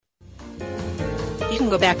can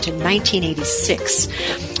go back to 1986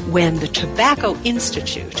 when the Tobacco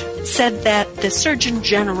Institute said that the Surgeon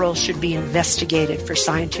General should be investigated for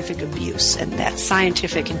scientific abuse and that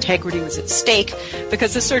scientific integrity was at stake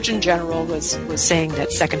because the Surgeon General was saying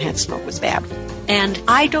that secondhand smoke was bad. And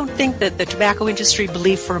I don't think that the tobacco industry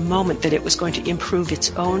believed for a moment that it was going to improve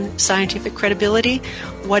its own scientific credibility.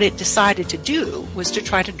 What it decided to do was to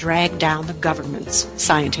try to drag down the government's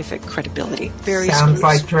scientific credibility. Sounds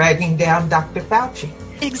like dragging down Dr. Fauci.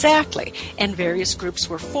 Exactly. And various groups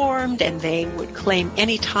were formed, and they would claim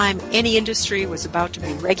any time any industry was about to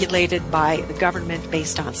be regulated by the government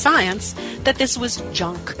based on science, that this was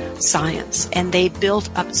junk science. And they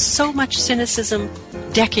built up so much cynicism.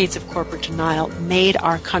 Decades of corporate denial made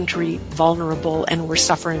our country vulnerable, and we're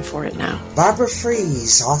suffering for it now. Barbara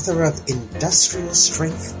Freese, author of Industrial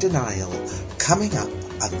Strength Denial, coming up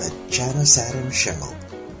on the Janice Adams Show.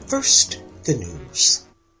 First, the news.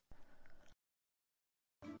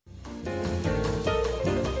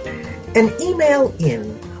 An email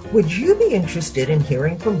in. Would you be interested in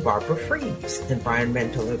hearing from Barbara Freese,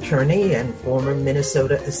 environmental attorney and former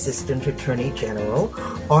Minnesota Assistant Attorney General,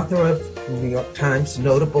 author of New York Times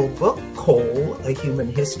notable book, Coal, A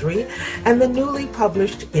Human History, and the newly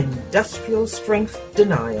published Industrial Strength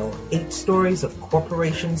Denial, 8 Stories of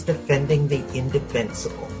Corporations Defending the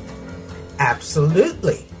Indefensible?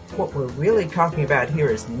 Absolutely. What we're really talking about here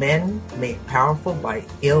is men made powerful by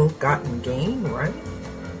ill-gotten gain, right?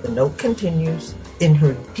 The note continues. In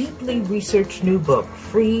her deeply researched new book,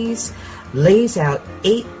 Freese lays out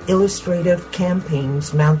 8 illustrative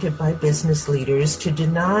campaigns mounted by business leaders to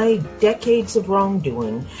deny decades of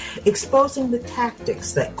wrongdoing, exposing the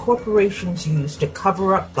tactics that corporations use to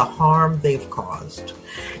cover up the harm they've caused.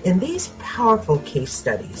 In these powerful case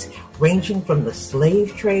studies, ranging from the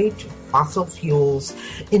slave trade to fossil fuels,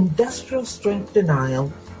 industrial strength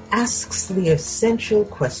denial asks the essential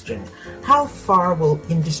question: how far will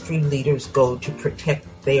industry leaders go to protect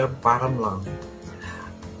their bottom line?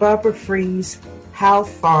 Barbara Freese, how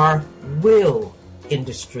far will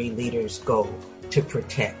industry leaders go to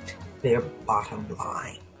protect their bottom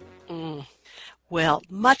line? Well,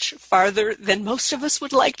 much farther than most of us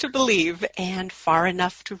would like to believe, and far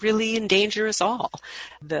enough to really endanger us all.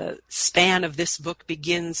 The span of this book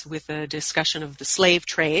begins with a discussion of the slave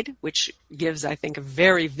trade, which gives, I think, a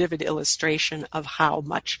very vivid illustration of how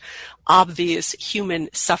much obvious human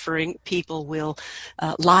suffering people will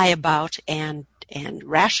lie about and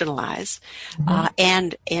rationalize,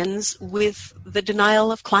 and ends with the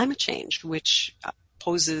denial of climate change, which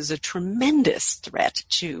poses a tremendous threat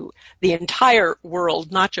to the entire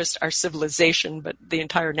world, not just our civilization, but the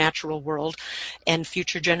entire natural world and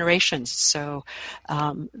future generations. So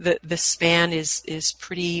the span is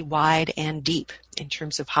pretty wide and deep in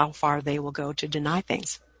terms of how far they will go to deny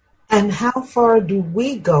things. And how far do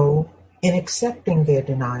we go in accepting their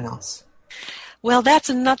denials? Well, that's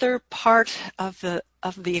another part of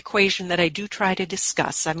the equation that I do try to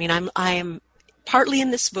discuss. I mean, I am partly in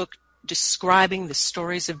this book describing the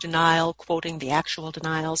stories of denial, quoting the actual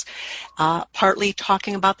denials, partly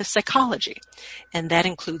talking about the psychology. And that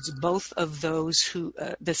includes both of those who,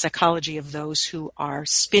 the psychology of those who are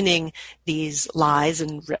spinning these lies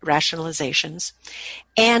and rationalizations,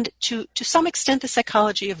 and to some extent the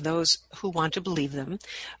psychology of those who want to believe them.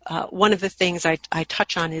 One of the things I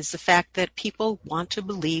touch on is the fact that people want to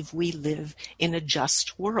believe we live in a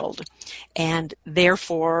just world. And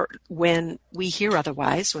therefore, when we hear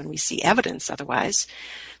otherwise, when we see evidence otherwise,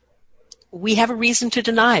 we have a reason to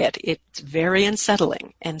deny it. It's very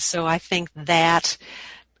unsettling. And so I think that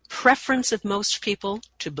preference of most people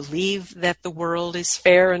to believe that the world is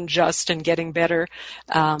fair and just and getting better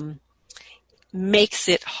makes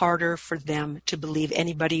it harder for them to believe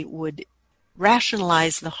anybody would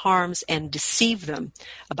rationalize the harms and deceive them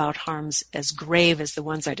about harms as grave as the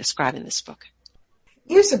ones I describe in this book.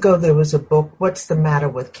 Years ago, there was a book, What's the Matter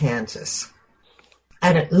with Kansas?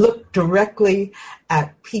 And it looked directly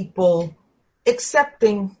at people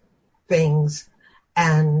accepting things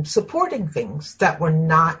and supporting things that were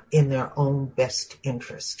not in their own best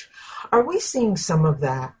interest. Are we seeing some of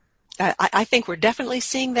that? I think we're definitely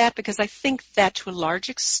seeing that, because I think that to a large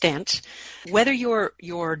extent, whether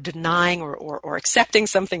you're denying or accepting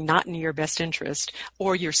something not in your best interest,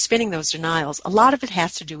 or you're spinning those denials, a lot of it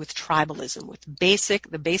has to do with tribalism, with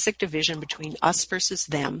the basic division between us versus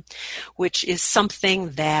them, which is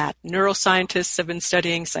something that neuroscientists have been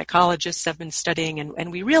studying, psychologists have been studying,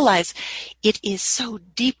 and we realize it is so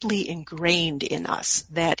deeply ingrained in us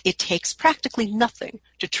that it takes practically nothing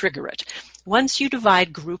to trigger it. Once you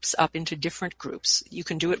divide groups up into different groups, you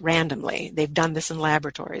can do it randomly. They've done this in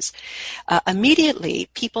laboratories. Immediately,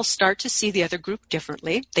 people start to see the other group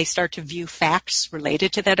differently. They start to view facts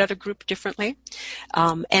related to that other group differently.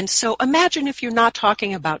 And so imagine if you're not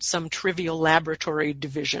talking about some trivial laboratory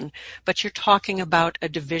division, but you're talking about a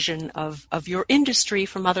division of your industry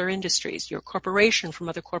from other industries, your corporation from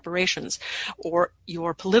other corporations, or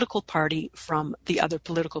your political party from the other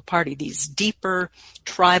political party. These deeper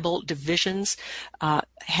tribal divisions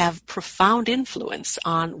have profound influence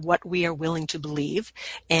on what we are willing to believe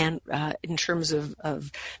and in terms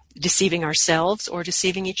of deceiving ourselves or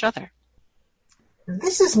deceiving each other.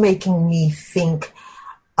 This is making me think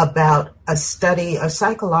about a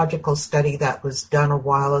psychological study that was done a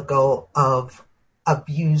while ago of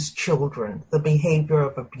abused children, the behavior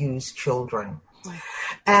of abused children.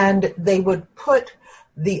 And they would put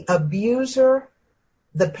the abuser,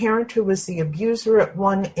 the parent who was the abuser at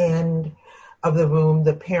one end of the room,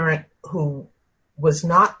 the parent who was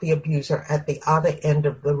not the abuser at the other end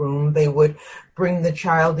of the room. They would bring the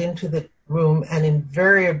child into the room, and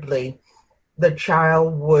invariably the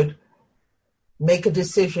child would make a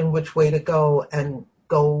decision which way to go and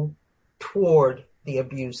go toward the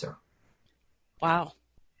abuser. Wow.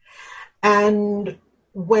 And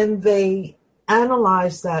when they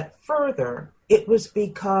analyzed that further, it was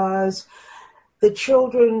because the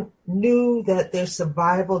children knew that their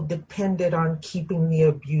survival depended on keeping the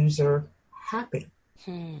abuser happy.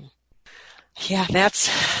 Yeah, that's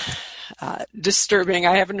disturbing.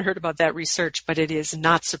 I haven't heard about that research, but it is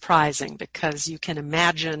not surprising because you can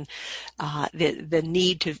imagine the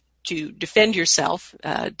need to defend yourself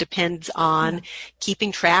depends on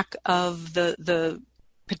keeping track of the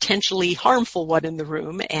potentially harmful one in the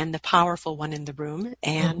room and the powerful one in the room.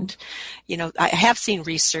 And, I have seen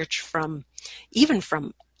research even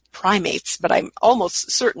from primates, but I'm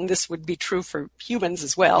almost certain this would be true for humans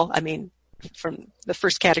as well. I mean, from the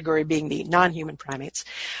first category being the non-human primates,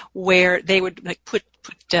 where they would put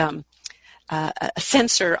a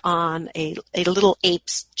sensor on a little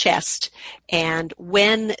ape's chest, and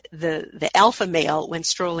when the alpha male went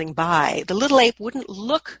strolling by, the little ape wouldn't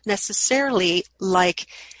look necessarily like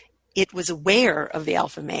it was aware of the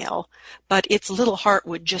alpha male, but its little heart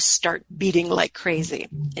would just start beating like crazy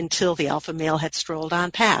until the alpha male had strolled on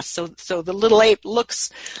past. So the little ape looks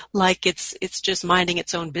like it's just minding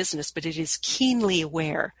its own business, but it is keenly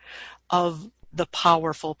aware of the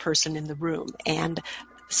powerful person in the room. And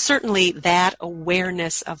certainly that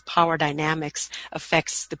awareness of power dynamics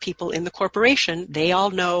affects the people in the corporation. They all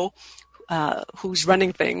know who's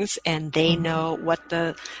running things, and they know what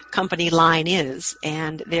the company line is,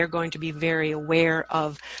 and they're going to be very aware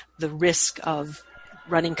of the risk of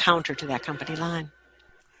running counter to that company line.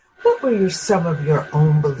 What were some of your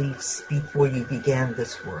own beliefs before you began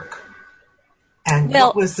this work? And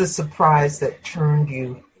what was the surprise that turned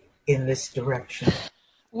you in this direction?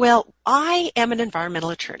 Well, I am an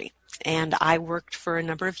environmental attorney, and I worked for a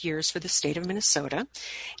number of years for the state of Minnesota,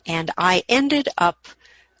 and I ended up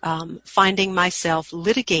finding myself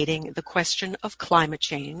litigating the question of climate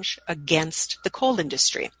change against the coal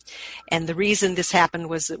industry. And the reason this happened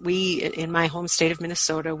was that we, in my home state of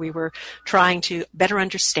Minnesota, we were trying to better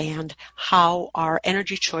understand how our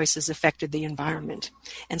energy choices affected the environment.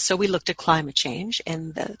 And so we looked at climate change,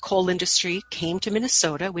 and the coal industry came to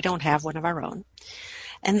Minnesota. We don't have one of our own.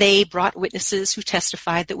 And they brought witnesses who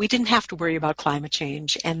testified that we didn't have to worry about climate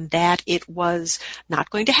change and that it was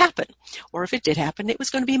not going to happen. Or if it did happen, it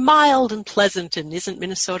was going to be mild and pleasant. And isn't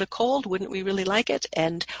Minnesota cold? Wouldn't we really like it?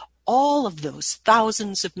 And all of those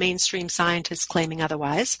thousands of mainstream scientists claiming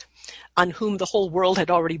otherwise, on whom the whole world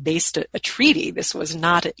had already based a treaty. This was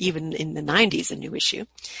not even in the 90s a new issue.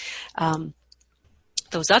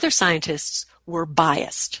 Those other scientists were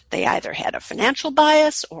biased. They either had a financial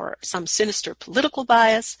bias or some sinister political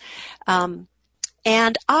bias.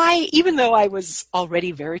 And I, even though I was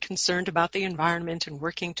already very concerned about the environment and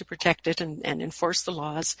working to protect it and enforce the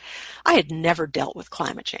laws, I had never dealt with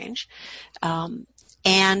climate change.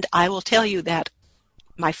 And I will tell you that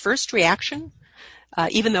my first reaction,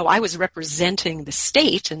 even though I was representing the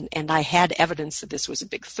state and I had evidence that this was a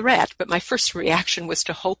big threat, but my first reaction was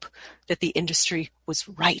to hope that the industry was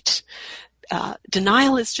right.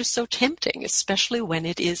 Denial is just so tempting, especially when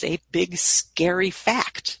it is a big, scary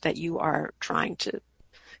fact that you are trying to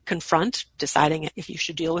confront, deciding if you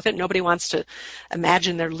should deal with it. Nobody wants to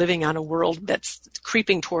imagine they're living on a world that's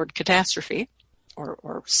creeping toward catastrophe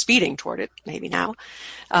or speeding toward it, maybe now.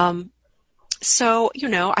 So,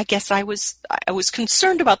 I guess I was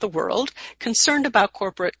concerned about the world, concerned about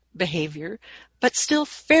corporate behavior, but still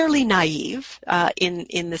fairly naive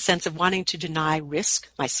in the sense of wanting to deny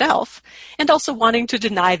risk myself, and also wanting to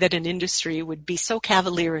deny that an industry would be so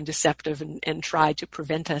cavalier and deceptive and try to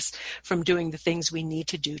prevent us from doing the things we need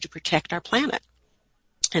to do to protect our planet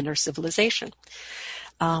and our civilization.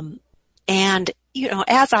 And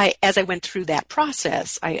as I went through that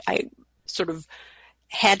process, I sort of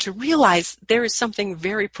had to realize there is something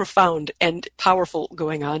very profound and powerful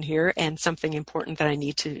going on here, and something important that I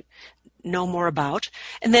need to know more about.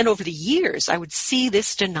 And then over the years, I would see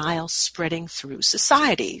this denial spreading through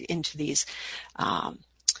society into these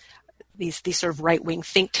sort of right-wing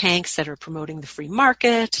think tanks that are promoting the free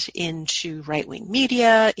market, into right-wing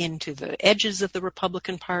media, into the edges of the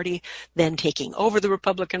Republican Party, then taking over the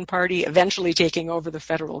Republican Party, eventually taking over the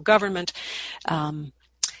federal government.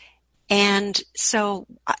 And so,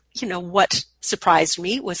 what surprised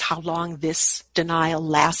me was how long this denial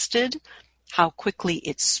lasted, how quickly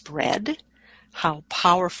it spread, how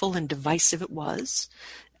powerful and divisive it was.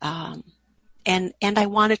 And I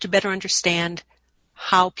wanted to better understand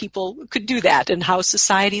how people could do that, and how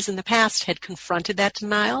societies in the past had confronted that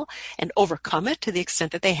denial and overcome it to the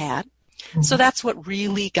extent that they had. Mm-hmm. So that's what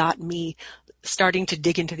really got me starting to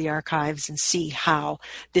dig into the archives and see how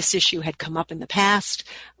this issue had come up in the past,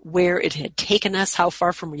 where it had taken us, how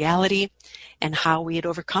far from reality, and how we had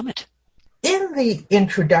overcome it. In the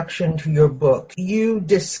introduction to your book, you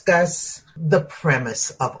discuss the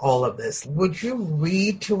premise of all of this. Would you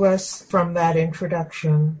read to us from that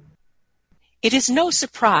introduction? It is no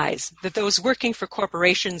surprise that those working for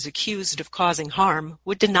corporations accused of causing harm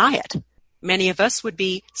would deny it. Many of us would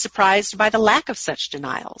be surprised by the lack of such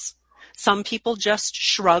denials. Some people just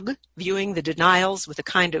shrug, viewing the denials with a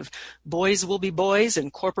kind of boys will be boys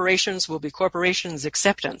and corporations will be corporations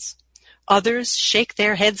acceptance. Others shake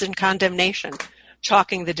their heads in condemnation,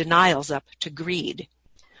 chalking the denials up to greed.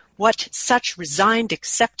 What such resigned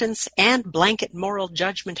acceptance and blanket moral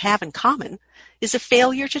judgment have in common is a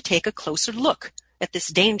failure to take a closer look at this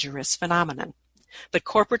dangerous phenomenon. But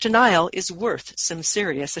corporate denial is worth some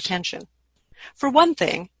serious attention. For one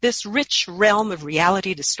thing, this rich realm of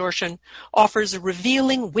reality distortion offers a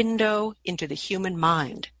revealing window into the human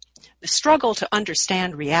mind. The struggle to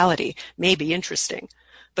understand reality may be interesting,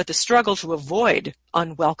 but the struggle to avoid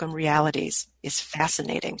unwelcome realities is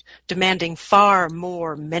fascinating, demanding far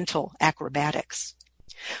more mental acrobatics.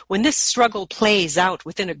 When this struggle plays out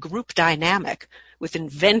within a group dynamic, with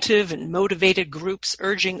inventive and motivated groups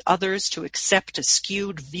urging others to accept a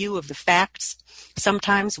skewed view of the facts,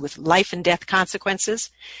 sometimes with life and death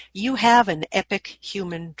consequences, you have an epic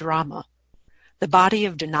human drama. The body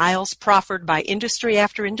of denials proffered by industry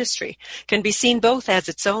after industry can be seen both as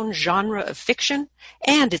its own genre of fiction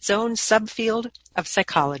and its own subfield of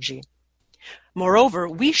psychology. Moreover,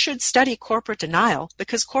 we should study corporate denial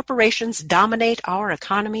because corporations dominate our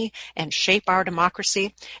economy and shape our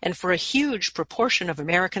democracy, and for a huge proportion of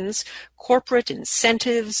Americans, corporate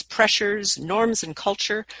incentives, pressures, norms, and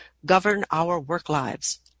culture govern our work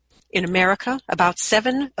lives. In America, about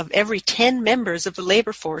 7 of every 10 members of the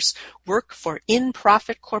labor force work for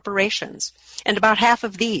in-profit corporations, and about half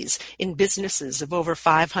of these in businesses of over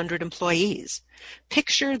 500 employees.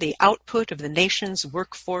 Picture the output of the nation's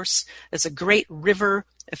workforce as a great river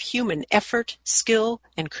of human effort, skill,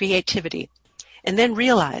 and creativity, and then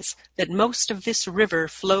realize that most of this river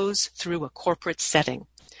flows through a corporate setting.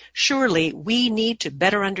 Surely we need to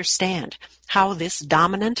better understand how this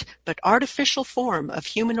dominant but artificial form of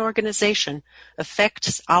human organization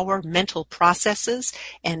affects our mental processes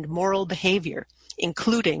and moral behavior,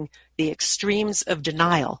 including the extremes of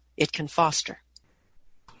denial it can foster.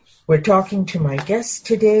 We're talking to my guest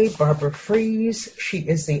today, Barbara Freese. She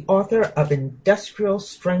is the author of Industrial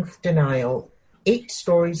Strength Denial, 8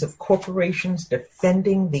 Stories of Corporations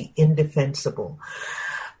Defending the Indefensible.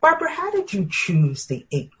 Barbara, how did you choose the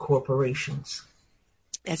 8 corporations?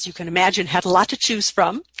 As you can imagine, had a lot to choose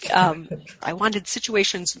from. I wanted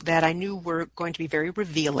situations that I knew were going to be very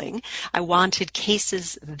revealing. I wanted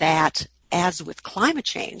cases that, as with climate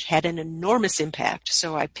change, had an enormous impact.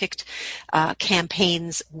 So I picked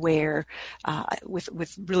campaigns where,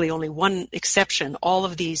 with really only one exception, all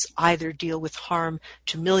of these either deal with harm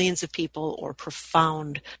to millions of people or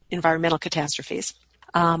profound environmental catastrophes.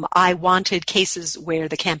 I wanted cases where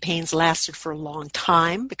the campaigns lasted for a long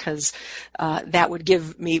time because that would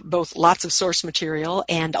give me both lots of source material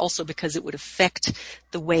and also because it would affect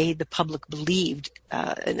the way the public believed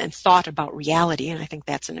and thought about reality, and I think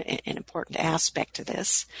that's an important aspect to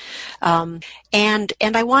this. And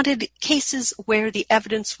I wanted cases where the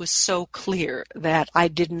evidence was so clear that I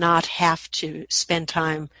did not have to spend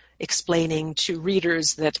time explaining to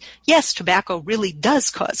readers that, yes, tobacco really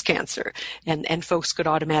does cause cancer, and folks could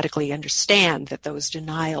automatically understand that those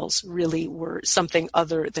denials really were something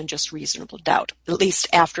other than just reasonable doubt, at least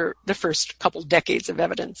after the first couple decades of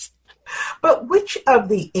evidence. But which of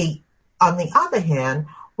the 8, on the other hand,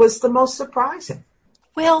 was the most surprising?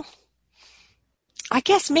 Well, I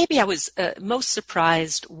guess maybe I was most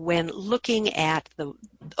surprised when looking at the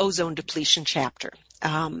ozone depletion chapter.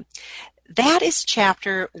 That is a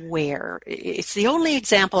chapter where it's the only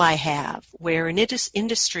example I have where an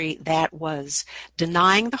industry that was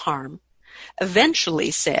denying the harm eventually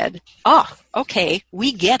said, oh, okay,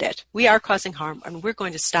 we get it. We are causing harm and we're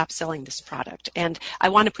going to stop selling this product. And I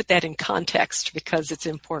want to put that in context because it's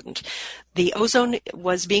important. The ozone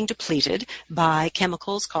was being depleted by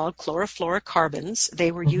chemicals called chlorofluorocarbons.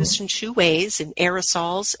 They were used in 2 ways, in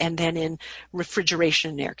aerosols and then in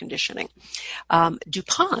refrigeration and air conditioning.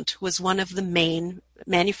 DuPont was one of the main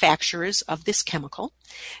manufacturers of this chemical,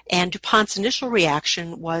 and DuPont's initial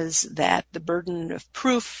reaction was that the burden of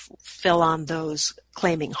proof fell on those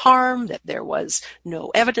claiming harm, that there was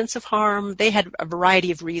no evidence of harm. They had a variety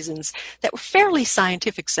of reasons that were fairly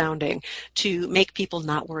scientific sounding to make people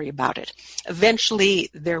not worry about it. Eventually,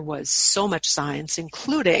 there was so much science,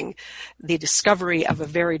 including the discovery of a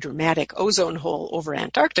very dramatic ozone hole over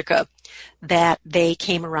Antarctica, that they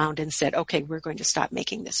came around and said, okay, we're going to stop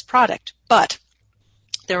making this product. But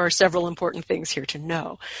there are several important things here to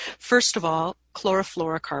know. First of all,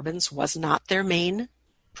 chlorofluorocarbons was not their main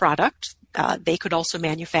product. They could also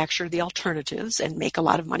manufacture the alternatives and make a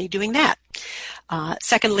lot of money doing that.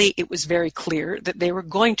 Secondly, it was very clear that they were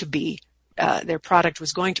going to be their product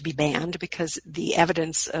was going to be banned because the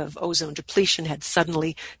evidence of ozone depletion had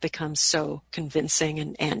suddenly become so convincing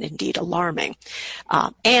and indeed alarming.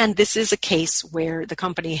 And this is a case where the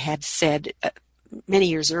company had said many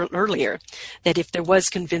years earlier that if there was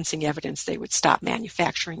convincing evidence, they would stop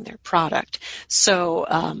manufacturing their product. So,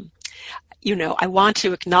 I want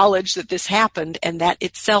to acknowledge that this happened and that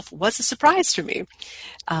itself was a surprise to me.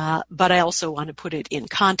 But I also want to put it in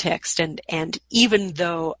context. And even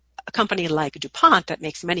though a company like DuPont that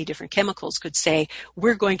makes many different chemicals could say,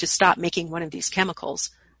 we're going to stop making one of these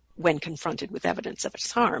chemicals when confronted with evidence of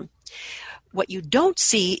its harm, what you don't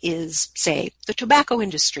see is, say, the tobacco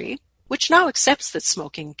industry, which now accepts that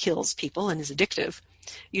smoking kills people and is addictive.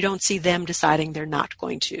 You don't see them deciding they're not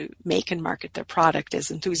going to make and market their product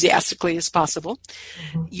as enthusiastically as possible.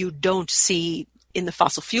 Mm-hmm. You don't see in the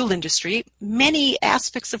fossil fuel industry, many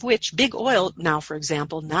aspects of which big oil now, for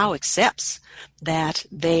example, now accepts that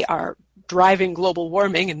they are driving global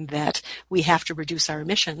warming and that we have to reduce our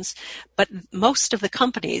emissions. But most of the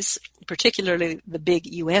companies, particularly the big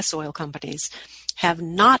U.S. oil companies, have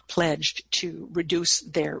not pledged to reduce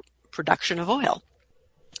their production of oil.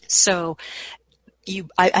 So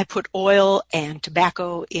I put oil and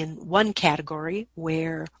tobacco in one category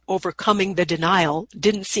where overcoming the denial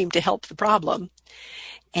didn't seem to help the problem,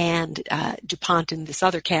 and DuPont in this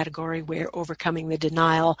other category where overcoming the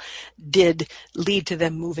denial did lead to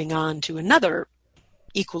them moving on to another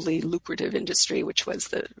equally lucrative industry, which was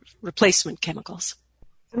the replacement chemicals.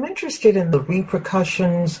 I'm interested in the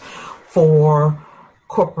repercussions for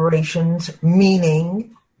corporations,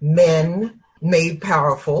 meaning men made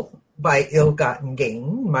powerful by ill-gotten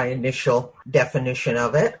gain, my initial definition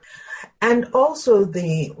of it, and also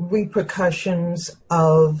the repercussions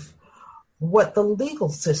of what the legal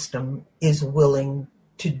system is willing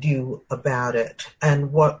to do about it,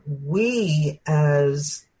 and what we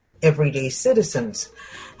as everyday citizens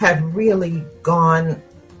have really gone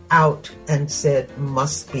out and said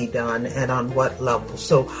must be done, and on what level.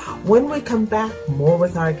 So when we come back, more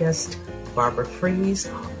with our guest, Barbara Freese,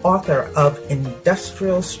 author of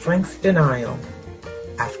Industrial Strength Denial,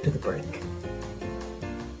 after the break.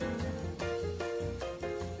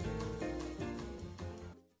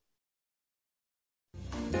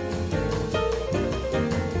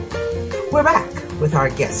 We're back with our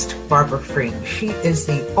guest, Barbara Freese. She is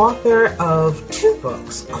the author of 2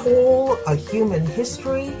 books, Coal, A Human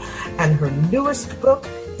History, and her newest book,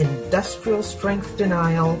 Industrial Strength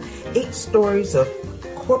Denial, 8 stories of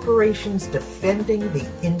corporations defending the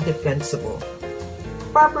indefensible.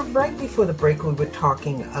 Barbara, right before the break, we were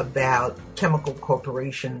talking about chemical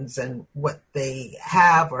corporations and what they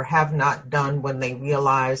have or have not done when they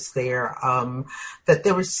realize that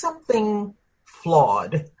there was something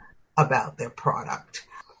flawed about their product.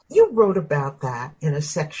 You wrote about that in a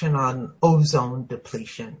section on ozone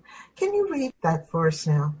depletion. Can you read that for us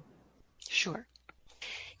now? Sure.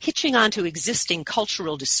 Hitching onto existing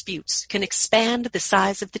cultural disputes can expand the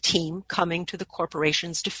size of the team coming to the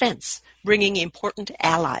corporation's defense, bringing important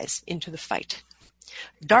allies into the fight.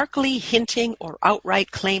 Darkly hinting or outright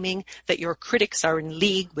claiming that your critics are in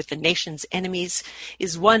league with the nation's enemies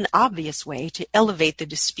is one obvious way to elevate the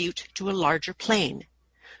dispute to a larger plane.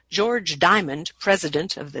 George Diamond,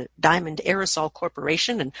 president of the Diamond Aerosol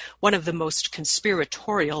Corporation and one of the most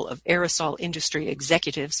conspiratorial of aerosol industry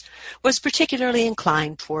executives, was particularly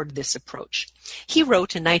inclined toward this approach. He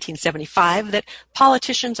wrote in 1975 that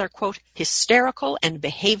politicians are, quote, hysterical and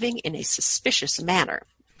behaving in a suspicious manner,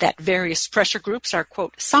 that various pressure groups are,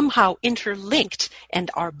 quote, somehow interlinked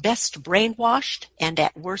and are best brainwashed and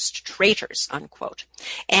at worst traitors, unquote,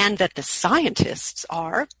 and that the scientists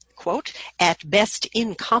are, quote, at best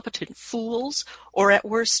incompetent fools, or at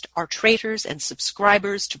worst are traitors and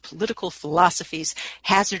subscribers to political philosophies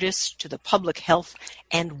hazardous to the public health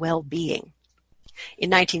and well-being.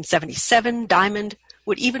 In 1977, Diamond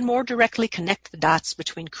would even more directly connect the dots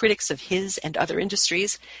between critics of his and other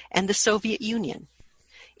industries and the Soviet Union.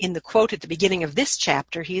 In the quote at the beginning of this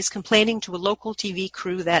chapter, he is complaining to a local TV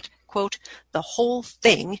crew that, quote, the whole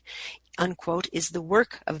thing, unquote, is the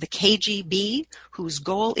work of the KGB, whose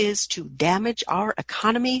goal is to damage our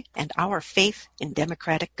economy and our faith in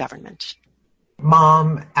democratic government.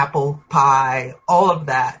 Mom, apple pie, all of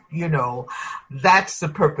that, that's the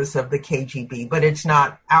purpose of the KGB, but it's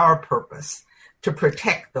not our purpose to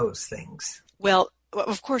protect those things. Well,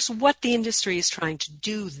 of course, what the industry is trying to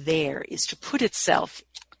do there is to put itself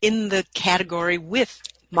in the category with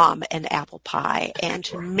mom and apple pie and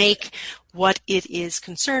to make what it is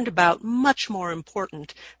concerned about much more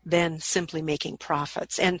important than simply making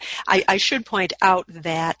profits. And I should point out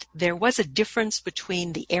that there was a difference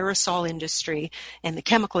between the aerosol industry and the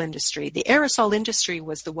chemical industry. The aerosol industry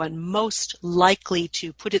was the one most likely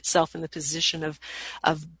to put itself in the position of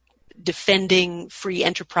defending free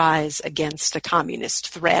enterprise against a communist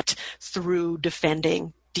threat through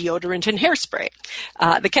defending deodorant and hairspray.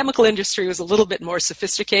 The chemical industry was a little bit more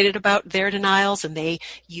sophisticated about their denials, and they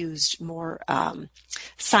used more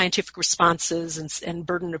scientific responses and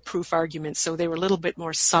burden of proof arguments, so they were a little bit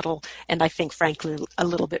more subtle and I think, frankly, a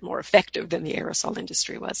little bit more effective than the aerosol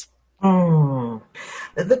industry was.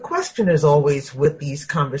 The question is always with these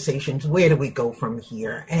conversations, where do we go from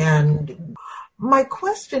here? And my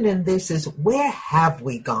question in this is, where have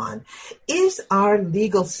we gone? Is our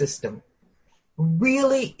legal system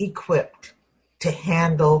really equipped to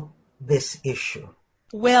handle this issue?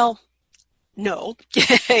 Well, no,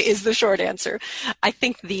 is the short answer. I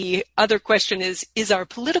think the other question is our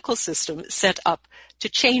political system set up to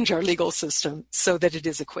change our legal system so that it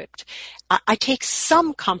is equipped? I take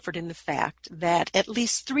some comfort in the fact that at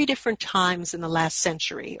least 3 different times in the last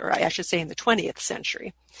century, or I should say in the 20th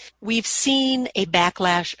century, we've seen a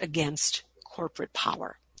backlash against corporate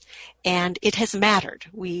power. And it has mattered.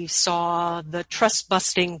 We saw the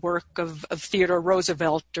trust-busting work of Theodore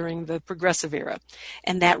Roosevelt during the Progressive Era,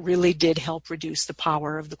 and that really did help reduce the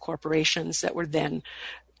power of the corporations that were then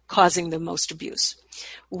causing the most abuse.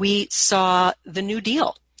 We saw the New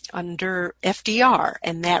Deal under FDR,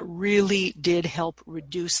 and that really did help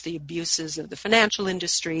reduce the abuses of the financial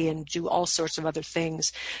industry and do all sorts of other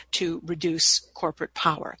things to reduce corporate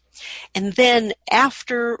power. And then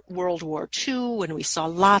after World War II, when we saw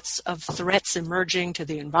lots of threats emerging to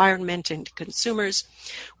the environment and to consumers,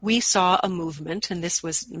 we saw a movement, and this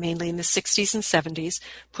was mainly in the 60s and 70s,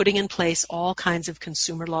 putting in place all kinds of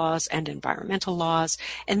consumer laws and environmental laws,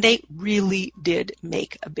 and they really did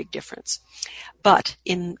make a big difference. But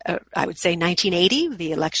in, I would say, 1980,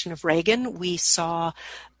 the election of Reagan, we saw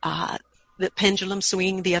the pendulum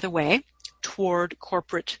swinging the other way toward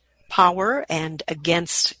corporate power and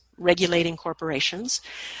against regulating corporations.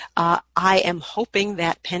 I am hoping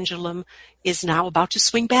that pendulum is now about to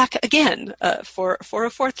swing back again for a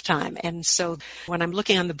 4th time. And so when I'm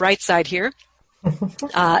looking on the bright side here,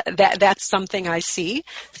 that's something I see.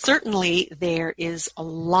 Certainly there is a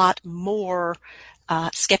lot more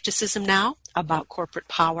skepticism now about corporate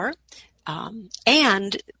power.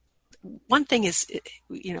 And one thing is,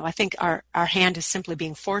 I think our hand is simply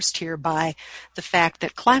being forced here by the fact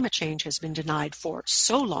that climate change has been denied for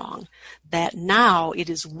so long that now it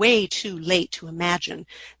is way too late to imagine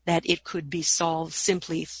that it could be solved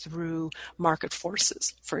simply through market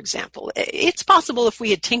forces, for example. It's possible if we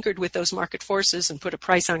had tinkered with those market forces and put a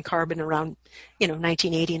price on carbon around,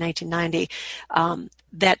 1980, 1990,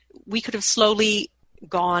 that we could have slowly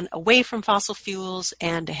gone away from fossil fuels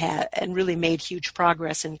and really made huge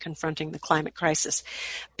progress in confronting the climate crisis.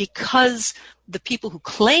 Because the people who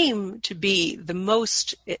claim to be the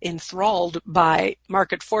most enthralled by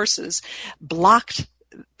market forces blocked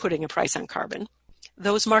putting a price on carbon,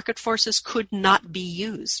 those market forces could not be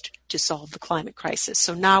used to solve the climate crisis.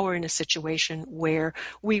 So now we're in a situation where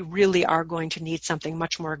we really are going to need something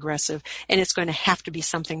much more aggressive, and it's going to have to be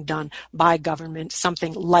something done by government,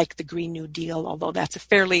 something like the Green New Deal, although that's a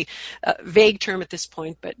fairly vague term at this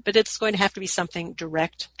point, but it's going to have to be something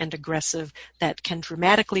direct and aggressive that can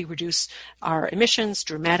dramatically reduce our emissions,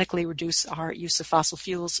 dramatically reduce our use of fossil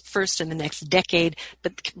fuels, first in the next decade,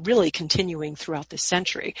 but really continuing throughout this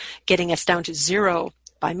century, getting us down to zero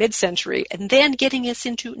by mid-century, and then getting us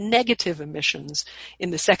into negative emissions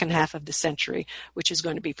in the second half of the century, which is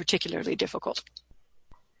going to be particularly difficult.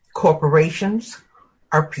 Corporations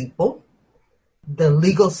are people. The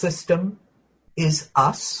legal system is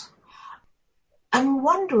us. I'm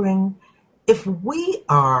wondering if we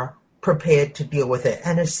are prepared to deal with it,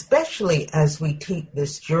 and especially as we take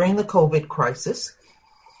this during the COVID crisis,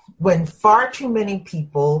 when far too many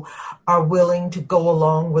people are willing to go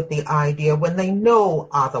along with the idea when they know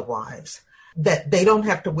otherwise, that they don't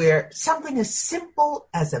have to wear something as simple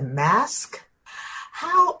as a mask.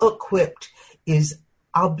 How equipped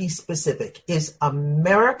I'll be specific, is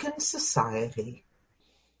American society?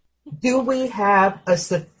 Do we have a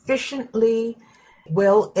sufficiently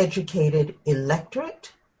well-educated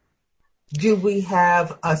electorate? Do we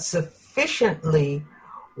have a sufficiently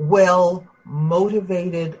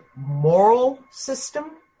well-motivated moral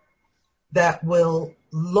system that will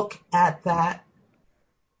look at that?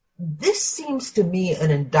 This seems to me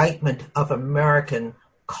an indictment of American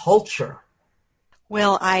culture.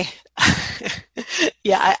 Well, I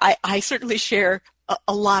certainly share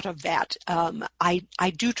a lot of that. I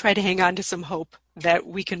do try to hang on to some hope that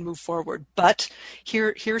we can move forward. But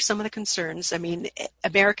here are some of the concerns. I mean,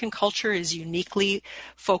 American culture is uniquely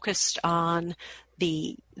focused on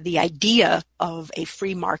the idea of a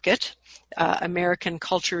free market. American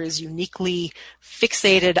culture is uniquely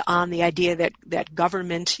fixated on the idea that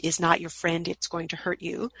government is not your friend, it's going to hurt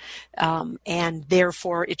you, and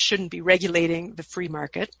therefore it shouldn't be regulating the free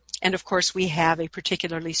market. And of course, we have a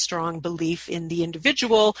particularly strong belief in the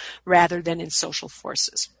individual rather than in social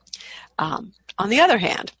forces. On the other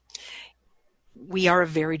hand, we are a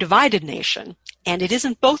very divided nation, and it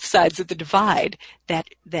isn't both sides of the divide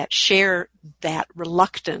that share that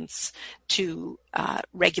reluctance to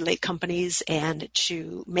regulate companies and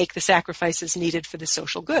to make the sacrifices needed for the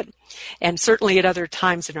social good. And certainly at other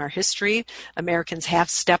times in our history, Americans have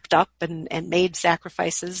stepped up and made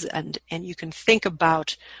sacrifices, and you can think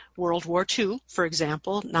about World War II, for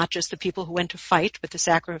example, not just the people who went to fight, but the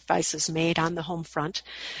sacrifices made on the home front.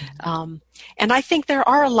 Mm-hmm. And I think there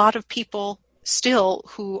are a lot of people still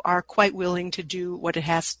who are quite willing to do what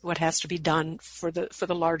has to be done for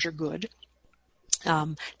the larger good.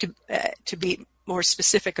 To be more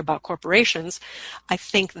specific about corporations, I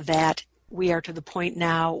think that we are to the point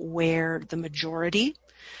now where the majority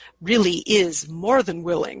really is more than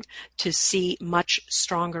willing to see much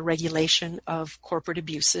stronger regulation of corporate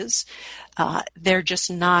abuses. They're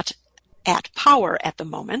just not at power at the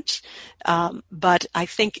moment, but I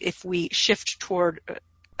think if we shift toward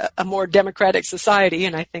a more democratic society,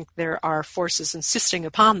 and I think there are forces insisting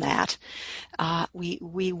upon that,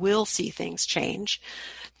 we will see things change.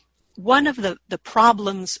 One of the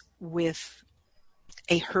problems with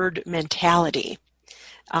a herd mentality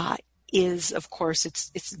is, of course,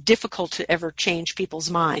 it's difficult to ever change people's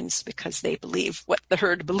minds because they believe what the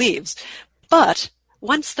herd believes. But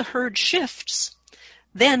once the herd shifts,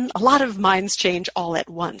 then a lot of minds change all at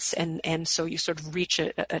once, and so you sort of reach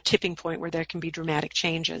a tipping point where there can be dramatic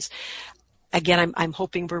changes. Again, I'm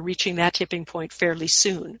hoping we're reaching that tipping point fairly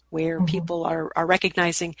soon, where mm-hmm. people are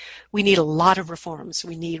recognizing we need a lot of reforms.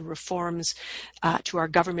 We need reforms to our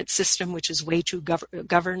government system, which is way too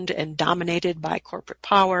governed and dominated by corporate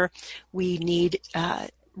power. We need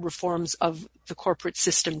reforms of the corporate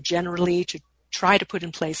system generally to try to put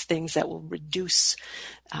in place things that will reduce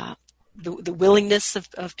the willingness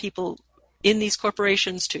of people in these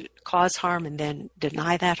corporations to cause harm and then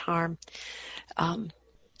deny that harm.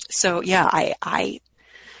 So yeah,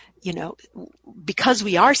 because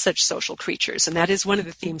we are such social creatures, and that is one of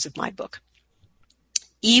the themes of my book,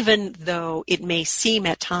 even though it may seem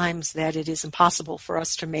at times that it is impossible for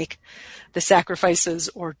us to make the sacrifices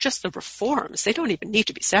or just the reforms, they don't even need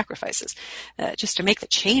to be sacrifices, just to make the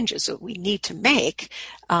changes that we need to make,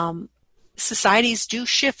 societies do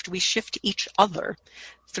shift. We shift each other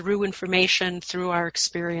through information, through our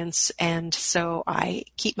experience, and so I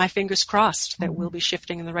keep my fingers crossed that we'll be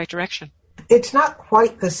shifting in the right direction. It's not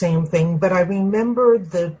quite the same thing, but I remember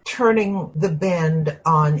the turning the bend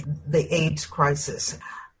on the AIDS crisis.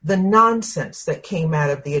 The nonsense that came out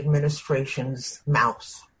of the administration's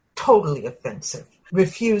mouth, totally offensive,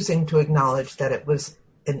 refusing to acknowledge that it was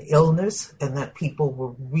an illness and that people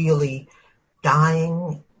were really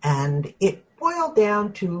dying. And it boiled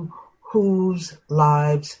down to whose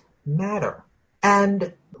lives matter.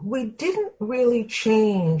 And we didn't really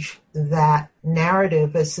change that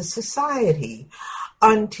narrative as a society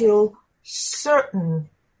until certain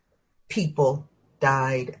people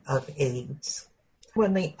died of AIDS.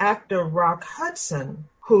 When the actor Rock Hudson,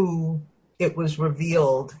 who it was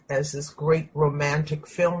revealed as this great romantic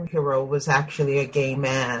film hero, was actually a gay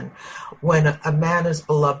man, when a man as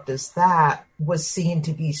beloved as that was seen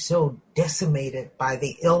to be so decimated by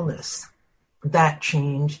the illness, that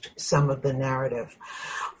changed some of the narrative.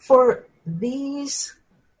 For these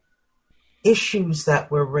issues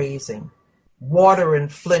that we're raising, water in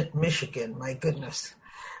Flint, Michigan, my goodness,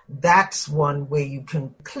 that's one where you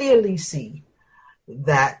can clearly see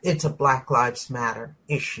that it's a Black Lives Matter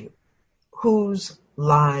issue. Whose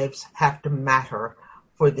lives have to matter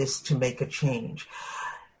for this to make a change?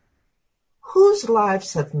 Whose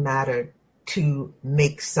lives have mattered to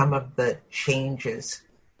make some of the changes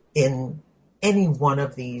in any one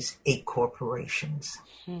of these 8 corporations?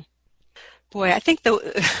 Boy, I think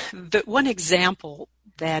the one example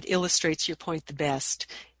that illustrates your point the best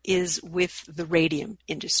is with the radium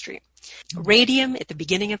industry. Radium at the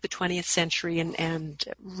beginning of the 20th century and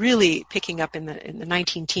really picking up in the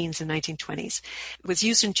 19-teens and 1920s was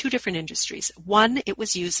used in 2 different industries. One, it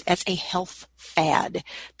was used as a health fad.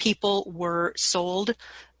 People were sold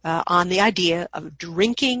on the idea of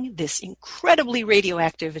drinking this incredibly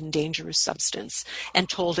radioactive and dangerous substance and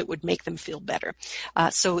told it would make them feel better.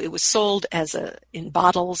 So it was sold in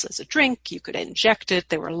bottles as a drink. You could inject it.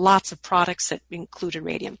 There were lots of products that included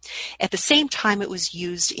radium. At the same time, it was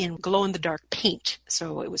used in glow-in-the-dark paint.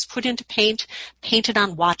 So it was put into paint, painted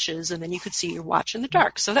on watches, and then you could see your watch in the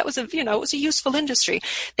dark. So that was it was a useful industry.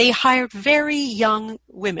 They hired very young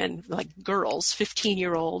women, like girls,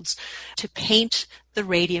 15-year-olds, to paint the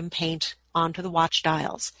radium paint onto the watch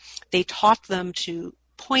dials. They taught them to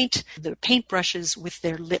point the paintbrushes with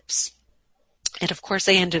their lips. And of course,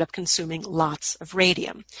 they ended up consuming lots of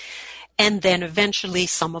radium. And then eventually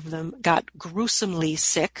some of them got gruesomely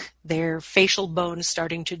sick, their facial bones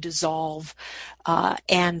starting to dissolve,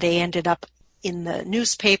 and they ended up in the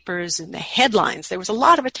newspapers, in the headlines. There was a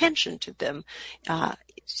lot of attention to them,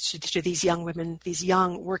 to these young women, these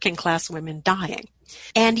young working class women dying.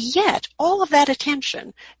 And yet, all of that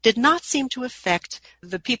attention did not seem to affect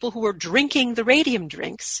the people who were drinking the radium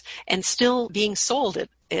drinks and still being sold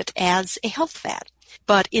it as a health fad.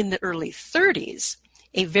 But in the early 30s,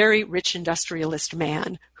 a very rich industrialist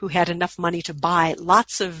man who had enough money to buy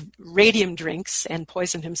lots of radium drinks and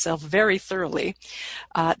poison himself very thoroughly,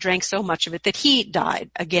 drank so much of it that he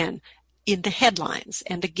died again in the headlines.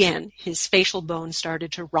 And again, his facial bones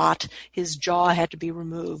started to rot. His jaw had to be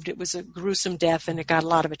removed. It was a gruesome death, and it got a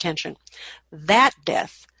lot of attention. That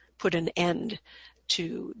death put an end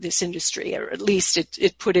to this industry, or at least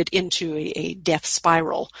it put it into a death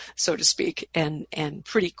spiral, so to speak. And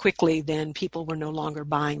pretty quickly then people were no longer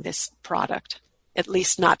buying this product, at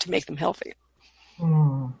least not to make them healthy.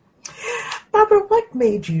 Barbara, what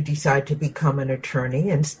made you decide to become an attorney,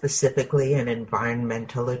 and specifically an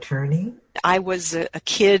environmental attorney? I was a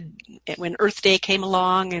kid when Earth Day came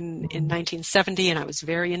along in 1970, and I was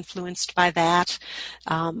very influenced by that.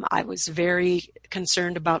 I was very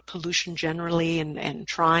concerned about pollution generally and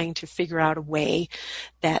trying to figure out a way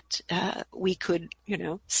that we could,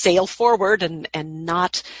 sail forward and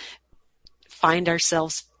not find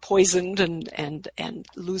ourselves poisoned and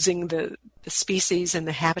losing the species and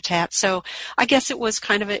the habitat. So I guess it was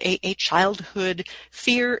kind of a childhood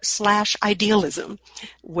fear/idealism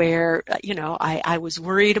where, I was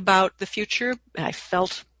worried about the future. I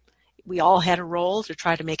felt we all had a role to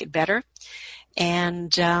try to make it better.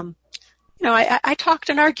 And, I talked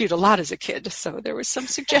and argued a lot as a kid. So there was some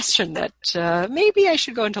suggestion that maybe I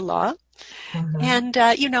should go into law. Mm-hmm. And,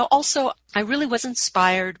 also I really was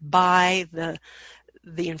inspired by the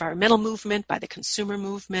the environmental movement, by the consumer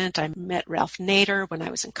movement. I met Ralph Nader when I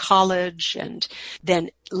was in college, and then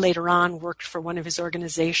later on worked for one of his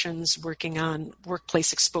organizations working on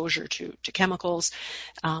workplace exposure to chemicals.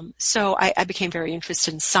 So I became very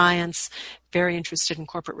interested in science, very interested in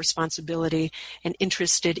corporate responsibility, and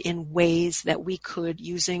interested in ways that we could,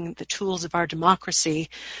 using the tools of our democracy,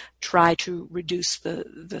 try to reduce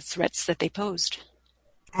the threats that they posed.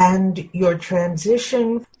 And your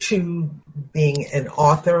transition to being an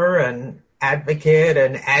author, an advocate,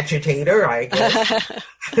 an agitator, I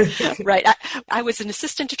guess. Right. I was an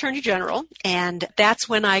assistant attorney general, and that's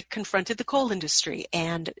when I confronted the coal industry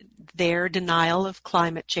and their denial of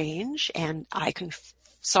climate change, and I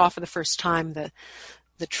saw for the first time the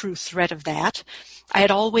true threat of that. I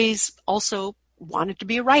had always also wanted to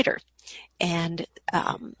be a writer. And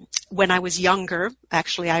when I was younger,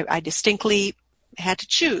 actually, I distinctly had to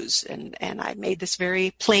choose, and I made this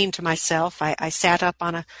very plain to myself. I sat up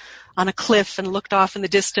on a cliff and looked off in the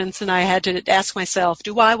distance, and I had to ask myself,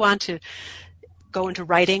 do I want to go into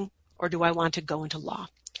writing or do I want to go into law?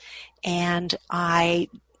 And I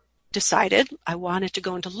decided I wanted to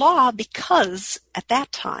go into law because at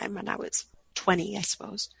that time, and I was 20, I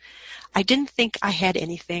suppose, I didn't think I had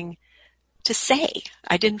anything to say.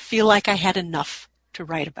 I didn't feel like I had enough to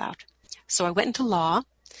write about. So I went into law.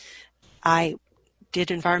 I did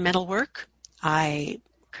environmental work. I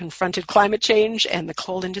confronted climate change and the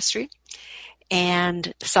coal industry.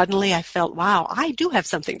 And suddenly I felt, wow, I do have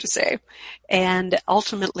something to say. And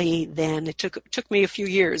ultimately then, it took me a few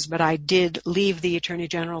years, but I did leave the Attorney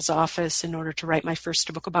General's office in order to write my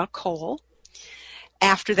first book about coal.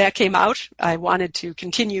 After that came out, I wanted to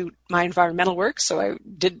continue my environmental work, so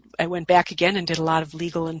I went back again and did a lot of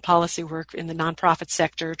legal and policy work in the nonprofit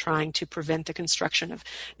sector, trying to prevent the construction of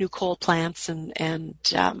new coal plants and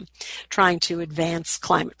trying to advance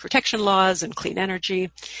climate protection laws and clean energy.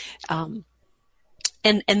 And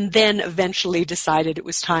then eventually decided it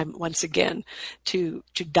was time once again to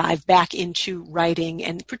dive back into writing,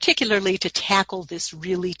 and particularly to tackle this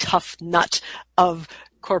really tough nut of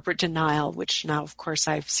corporate denial, which now, of course,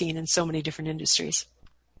 I've seen in so many different industries.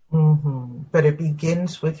 Mm-hmm. But it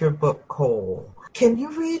begins with your book, Coal. Can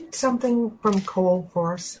you read something from Coal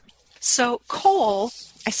for us? So coal,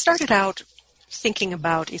 I started out thinking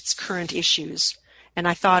about its current issues, and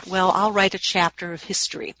I thought, well, I'll write a chapter of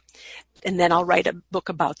history, and then I'll write a book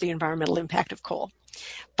about the environmental impact of coal.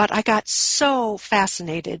 But I got so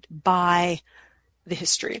fascinated by the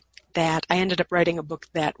history that I ended up writing a book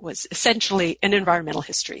that was essentially an environmental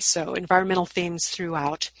history, so environmental themes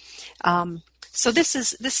throughout. So this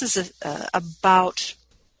is about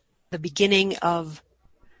the beginning of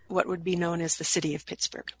what would be known as the city of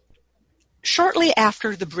Pittsburgh. Shortly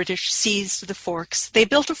after the British seized the Forks, they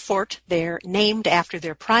built a fort there named after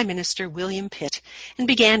their Prime Minister, William Pitt, and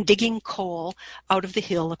began digging coal out of the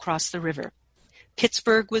hill across the river.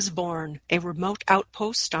 Pittsburgh was born, a remote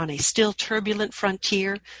outpost on a still turbulent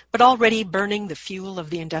frontier, but already burning the fuel of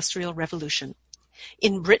the Industrial Revolution.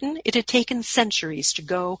 In Britain, it had taken centuries to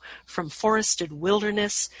go from forested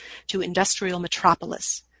wilderness to industrial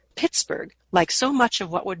metropolis. Pittsburgh, like so much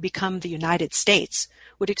of what would become the United States,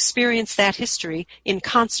 would experience that history in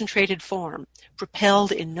concentrated form,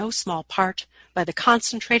 propelled in no small part by the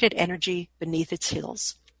concentrated energy beneath its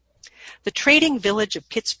hills. The trading village of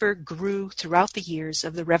Pittsburgh grew throughout the years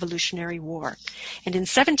of the Revolutionary War, and in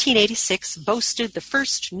 1786 boasted the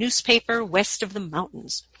first newspaper west of the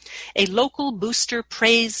mountains. A local booster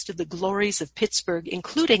praised the glories of Pittsburgh,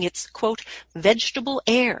 including its, quote, vegetable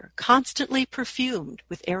air, constantly perfumed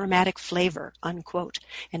with aromatic flavor, unquote,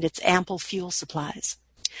 and its ample fuel supplies.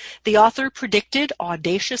 The author predicted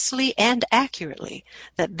audaciously and accurately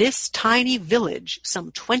that this tiny village, some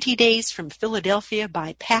 20 days from Philadelphia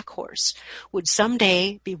by pack horse, would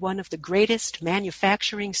someday be one of the greatest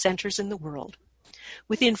manufacturing centers in the world.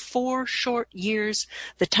 Within 4 short years,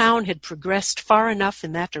 the town had progressed far enough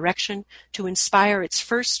in that direction to inspire its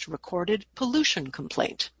first recorded pollution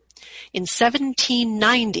complaint. In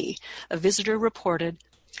 1790, a visitor reported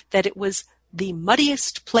that it was the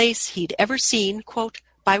muddiest place he'd ever seen, quote,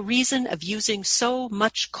 by reason of using so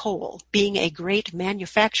much coal, being a great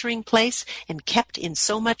manufacturing place and kept in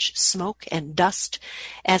so much smoke and dust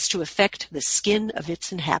as to affect the skin of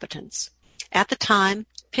its inhabitants. At the time,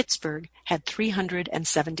 Pittsburgh had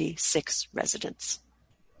 376 residents.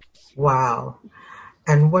 Wow.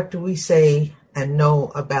 And what do we say and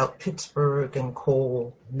know about Pittsburgh and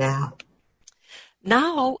coal now?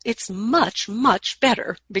 Now it's much, much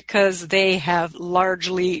better because they have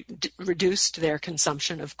largely reduced their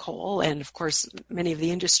consumption of coal. And of course, many of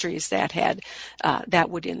the industries that had, that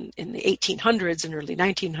would in the 1800s and early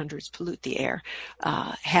 1900s pollute the air,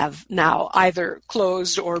 have now either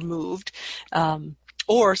closed or moved,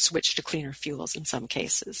 or switched to cleaner fuels in some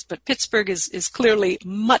cases. But Pittsburgh is clearly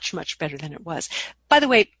much, much better than it was. By the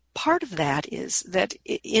way, part of that is that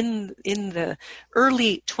in the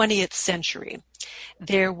early 20th century,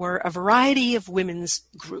 there were a variety of women's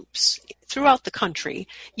groups throughout the country,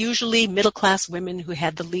 usually middle-class women who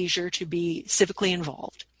had the leisure to be civically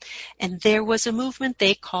involved. And there was a movement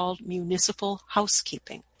they called municipal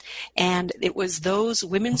housekeeping. And it was those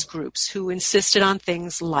women's groups who insisted on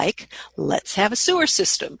things like, let's have a sewer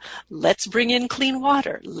system, let's bring in clean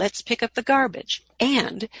water, let's pick up the garbage.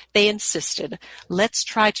 And they insisted, let's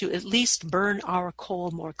try to at least burn our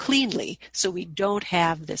coal more cleanly so we don't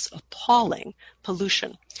have this appalling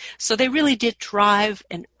pollution. So they really did drive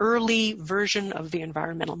an early version of the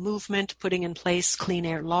environmental movement, putting in place clean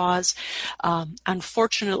air laws.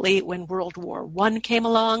 Unfortunately, when World War I came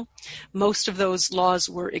along, most of those laws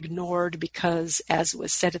were ignored because, as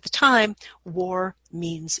was said at the time, war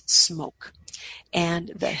means smoke. And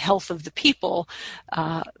the health of the people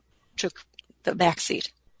took the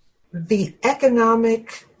backseat. The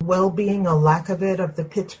economic well-being, or lack of it, of the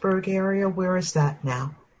Pittsburgh area, where is that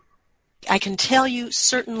now? I can tell you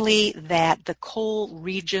certainly that the coal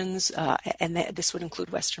regions, and this would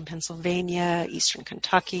include western Pennsylvania, eastern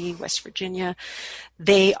Kentucky, West Virginia,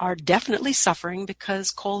 they are definitely suffering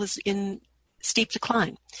because coal is in steep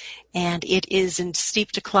decline. And it is in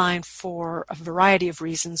steep decline for a variety of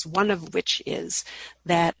reasons, one of which is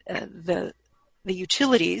that the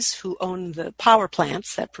utilities who own the power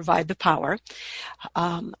plants that provide the power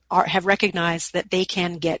have recognized that they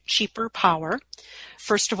can get cheaper power,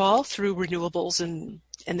 first of all, through renewables, and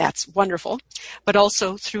that's wonderful, but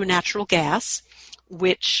also through natural gas,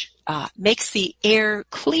 which makes the air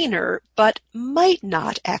cleaner, but might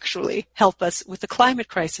not actually help us with the climate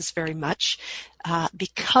crisis very much,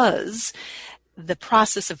 because the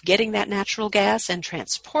process of getting that natural gas and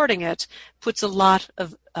transporting it puts a lot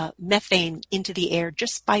of methane into the air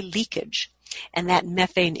just by leakage. And that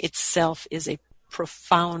methane itself is a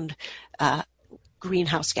profound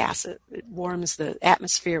greenhouse gas. It warms the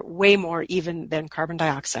atmosphere way more even than carbon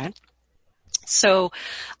dioxide. So,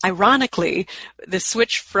 ironically, the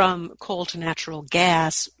switch from coal to natural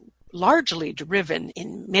gas, largely driven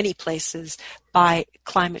in many places by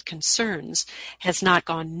climate concerns, has not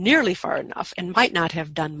gone nearly far enough and might not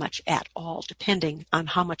have done much at all, depending on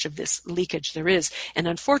how much of this leakage there is. And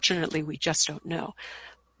unfortunately, we just don't know.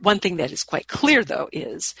 One thing that is quite clear, though,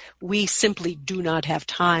 is we simply do not have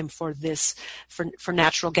time for this, for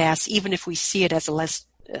natural gas, even if we see it as a less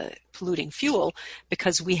polluting fuel,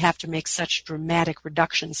 because we have to make such dramatic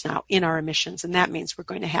reductions now in our emissions, and that means we're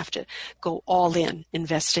going to have to go all in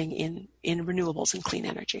investing in renewables and clean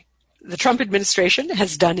energy. The Trump administration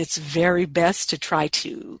has done its very best to try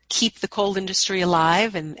to keep the coal industry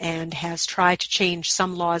alive and has tried to change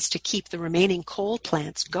some laws to keep the remaining coal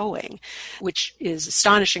plants going, which is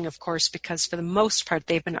astonishing, of course, because for the most part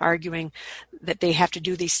they've been arguing that they have to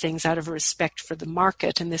do these things out of respect for the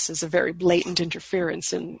market, and this is a very blatant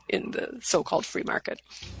interference in the so-called free market.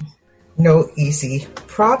 No easy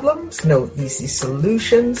problems, no easy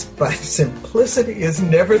solutions, but simplicity is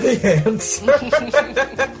never the answer.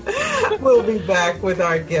 We'll be back with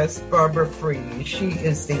our guest, Barbara Freese. She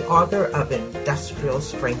is the author of Industrial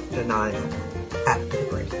Strength Denial. After the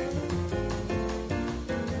break.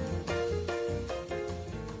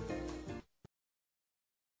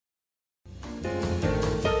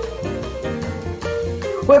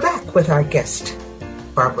 We're back with our guest,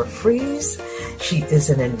 Barbara Freese. She is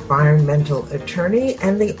an environmental attorney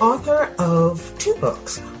and the author of 2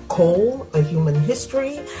 books, Coal, A Human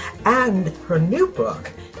History, and her new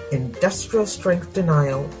book, Industrial Strength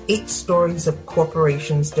Denial, 8 Stories of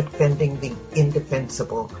Corporations Defending the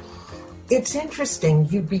Indefensible. It's interesting,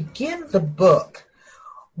 you begin the book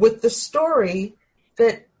with the story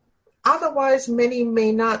that otherwise many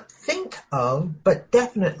may not think of, but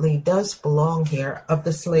definitely does belong here, of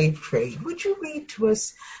the slave trade. Would you read to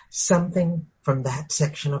us something from that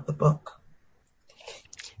section of the book?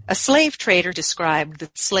 A slave trader described the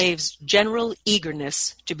slaves' general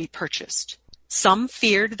eagerness to be purchased. Some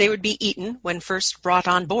feared they would be eaten when first brought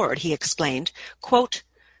on board, he explained, quote,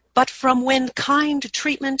 "But from when kind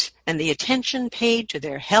treatment and the attention paid to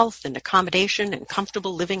their health and accommodation and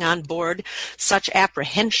comfortable living on board, such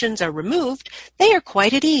apprehensions are removed, they are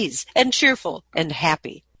quite at ease and cheerful and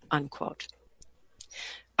happy," unquote.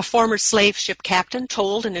 A former slave ship captain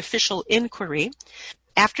told an official inquiry,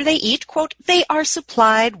 after they eat, quote, they are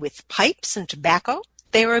supplied with pipes and tobacco.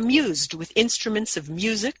 They are amused with instruments of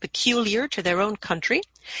music peculiar to their own country,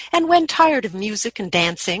 and when tired of music and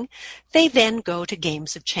dancing, they then go to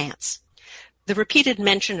games of chance. The repeated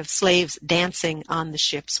mention of slaves dancing on the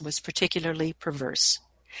ships was particularly perverse.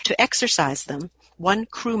 To exercise them, one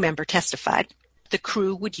crew member testified, the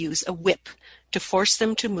crew would use a whip to force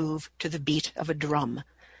them to move to the beat of a drum,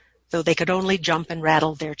 though they could only jump and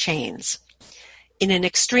rattle their chains. In an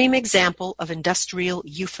extreme example of industrial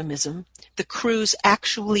euphemism, the crews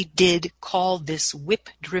actually did call this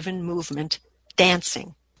whip-driven movement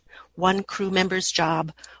dancing. One crew member's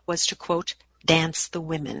job was to, quote, dance the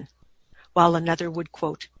women, while another would,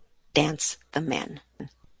 quote, dance the men.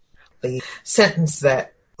 The sentence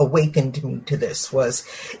that awakened me to this was,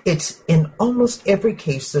 it's in almost every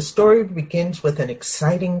case, the story begins with an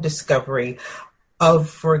exciting discovery of,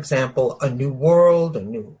 for example, a new world, a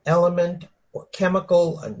new element, or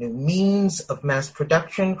chemical, a new means of mass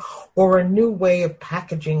production, or a new way of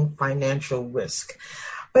packaging financial risk.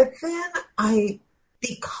 But then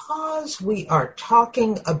because we are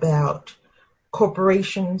talking about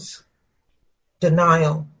corporations,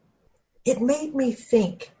 denial, it made me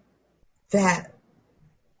think that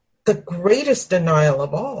the greatest denial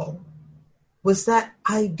of all was that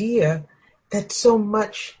idea that so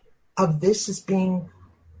much of this is being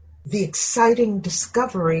the exciting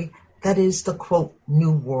discovery that is the, quote,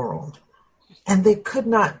 new world. And there could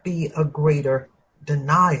not be a greater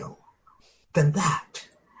denial than that.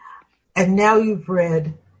 And now you've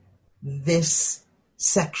read this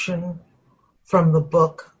section from the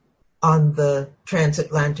book on the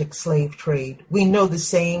transatlantic slave trade. We know the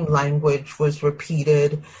same language was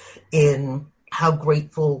repeated in how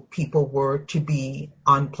grateful people were to be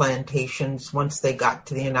on plantations once they got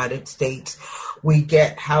to the United States. We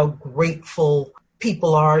get how grateful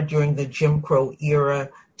people are during the Jim Crow era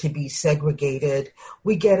to be segregated.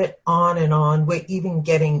 We get it on and on. We're even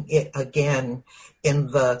getting it again in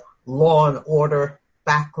the law and order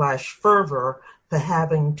backlash fervor for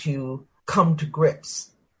having to come to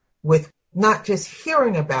grips with not just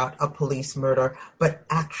hearing about a police murder, but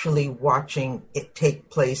actually watching it take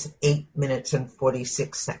place 8 minutes and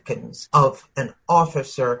 46 seconds of an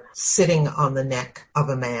officer sitting on the neck of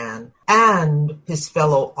a man and his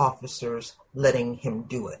fellow officers letting him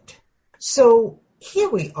do it. So here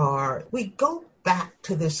we are. We go back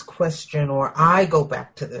to this question, or I go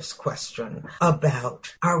back to this question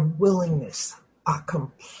about our willingness, our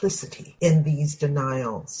complicity in these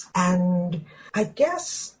denials. And I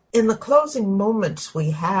guess in the closing moments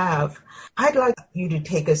we have, I'd like you to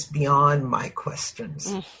take us beyond my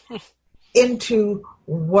questions into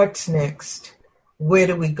what's next, where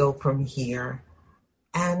do we go from here,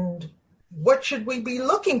 and what should we be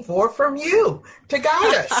looking for from you to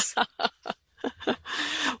guide us?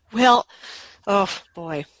 Well, oh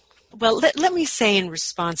boy. Well, let me say in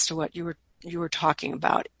response to what you were talking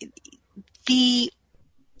about,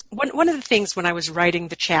 one of the things when I was writing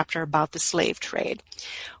the chapter about the slave trade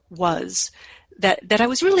was that I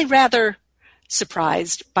was really rather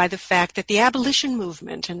surprised by the fact that the abolition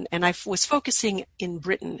movement, and I was focusing in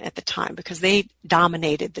Britain at the time because they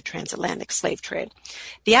dominated the transatlantic slave trade.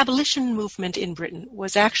 The abolition movement in Britain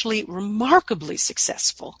was actually remarkably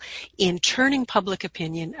successful in turning public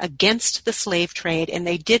opinion against the slave trade, and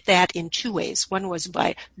they did that in two ways. One was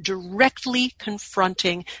by directly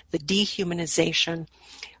confronting the dehumanization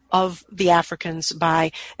of the Africans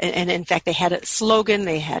and in fact they had a slogan,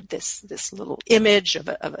 they had this little image of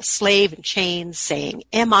a slave in chains saying,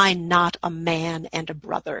 "Am I not a man and a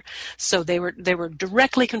brother?" So they were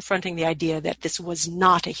directly confronting the idea that this was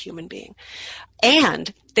not a human being.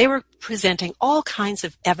 And they were presenting all kinds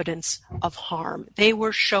of evidence of harm. They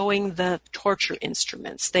were showing the torture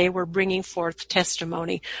instruments. They were bringing forth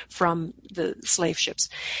testimony from the slave ships.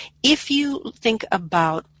 If you think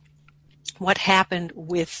about what happened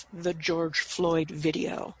with the George Floyd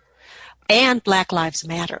video and Black Lives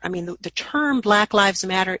Matter. I mean, the term Black Lives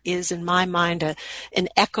Matter is, in my mind, an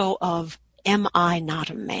echo of, am I not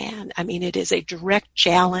a man? I mean, it is a direct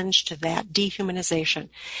challenge to that dehumanization.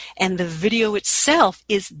 And the video itself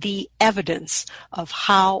is the evidence of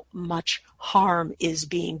how much harm is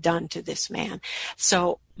being done to this man.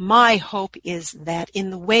 So my hope is that in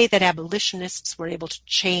the way that abolitionists were able to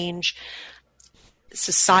change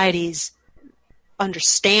society's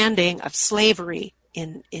understanding of slavery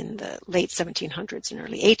in the late 1700s and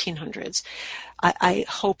early 1800s, I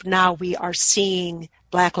hope now we are seeing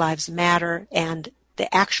Black Lives Matter and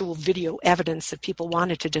the actual video evidence that people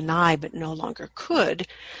wanted to deny but no longer could,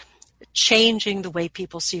 changing the way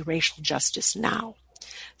people see racial justice now.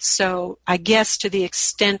 So I guess to the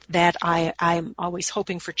extent that I'm always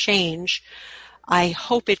hoping for change, I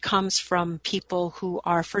hope it comes from people who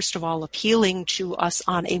are, first of all, appealing to us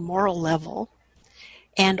on a moral level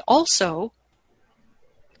and also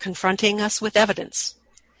confronting us with evidence.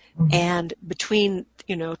 Mm-hmm. And between,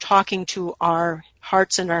 talking to our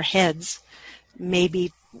hearts and our heads,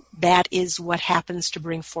 maybe that is what happens to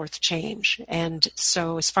bring forth change. And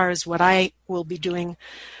so as far as what I will be doing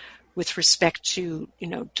with respect to,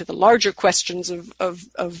 to the larger questions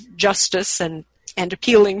of justice and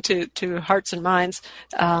appealing to hearts and minds,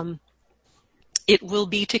 it will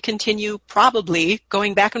be to continue probably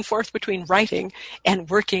going back and forth between writing and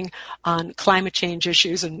working on climate change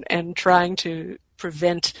issues and trying to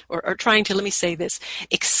prevent or trying to, let me say this,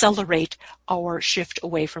 accelerate our shift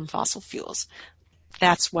away from fossil fuels.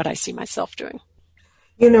 That's what I see myself doing.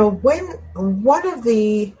 When one of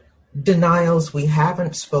the denials we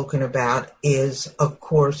haven't spoken about is, of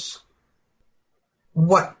course,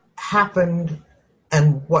 what happened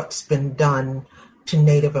and what's been done to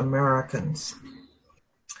Native Americans.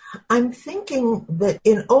 I'm thinking that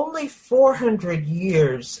in only 400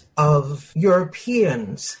 years of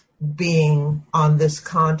Europeans being on this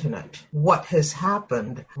continent, what has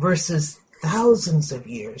happened versus thousands of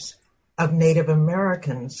years of Native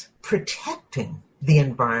Americans protecting the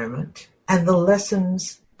environment and the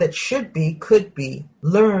lessons that could be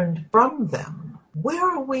learned from them. Where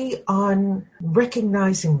are we on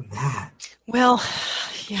recognizing that? Well,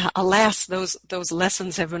 yeah, alas, those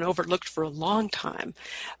lessons have been overlooked for a long time.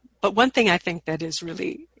 But one thing I think that is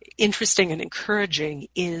really interesting and encouraging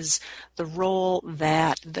is the role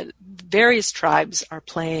that the various tribes are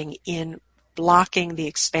playing in blocking the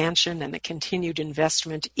expansion and the continued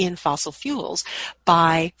investment in fossil fuels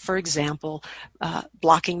by, for example,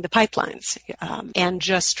 blocking the pipelines and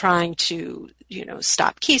just trying to,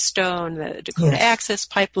 stop Keystone, the Dakota Access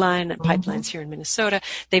Pipeline, and pipelines here in Minnesota.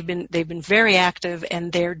 They've been very active,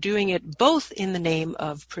 and they're doing it both in the name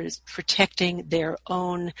of protecting their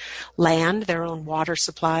own land, their own water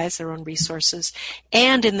supplies, their own resources,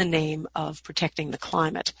 and in the name of protecting the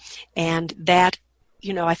climate. And that,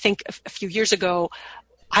 I think a few years ago,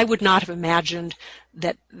 I would not have imagined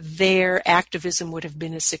that their activism would have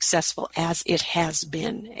been as successful as it has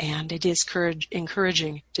been. And it is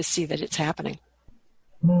encouraging to see that it's happening.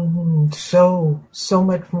 Mm-hmm. So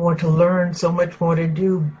much more to learn, so much more to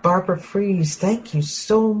do. Barbara Freese, thank you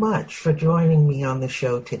so much for joining me on the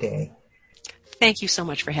show today. Thank you so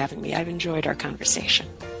much for having me. I've enjoyed our conversation.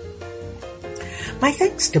 My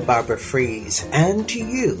thanks to Barbara Freese and to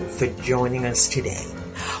you for joining us today.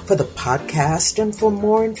 For the podcast and for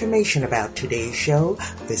more information about today's show,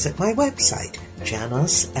 visit my website,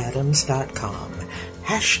 janiceadams.com.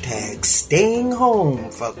 Hashtag staying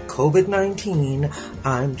home for COVID-19.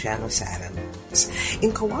 I'm Janice Adams.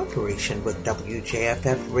 In cooperation with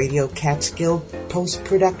WJFF Radio Catskill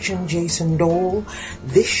post-production Jason Dole,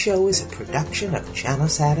 this show is a production of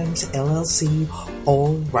Janice Adams, LLC,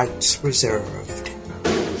 all rights reserved.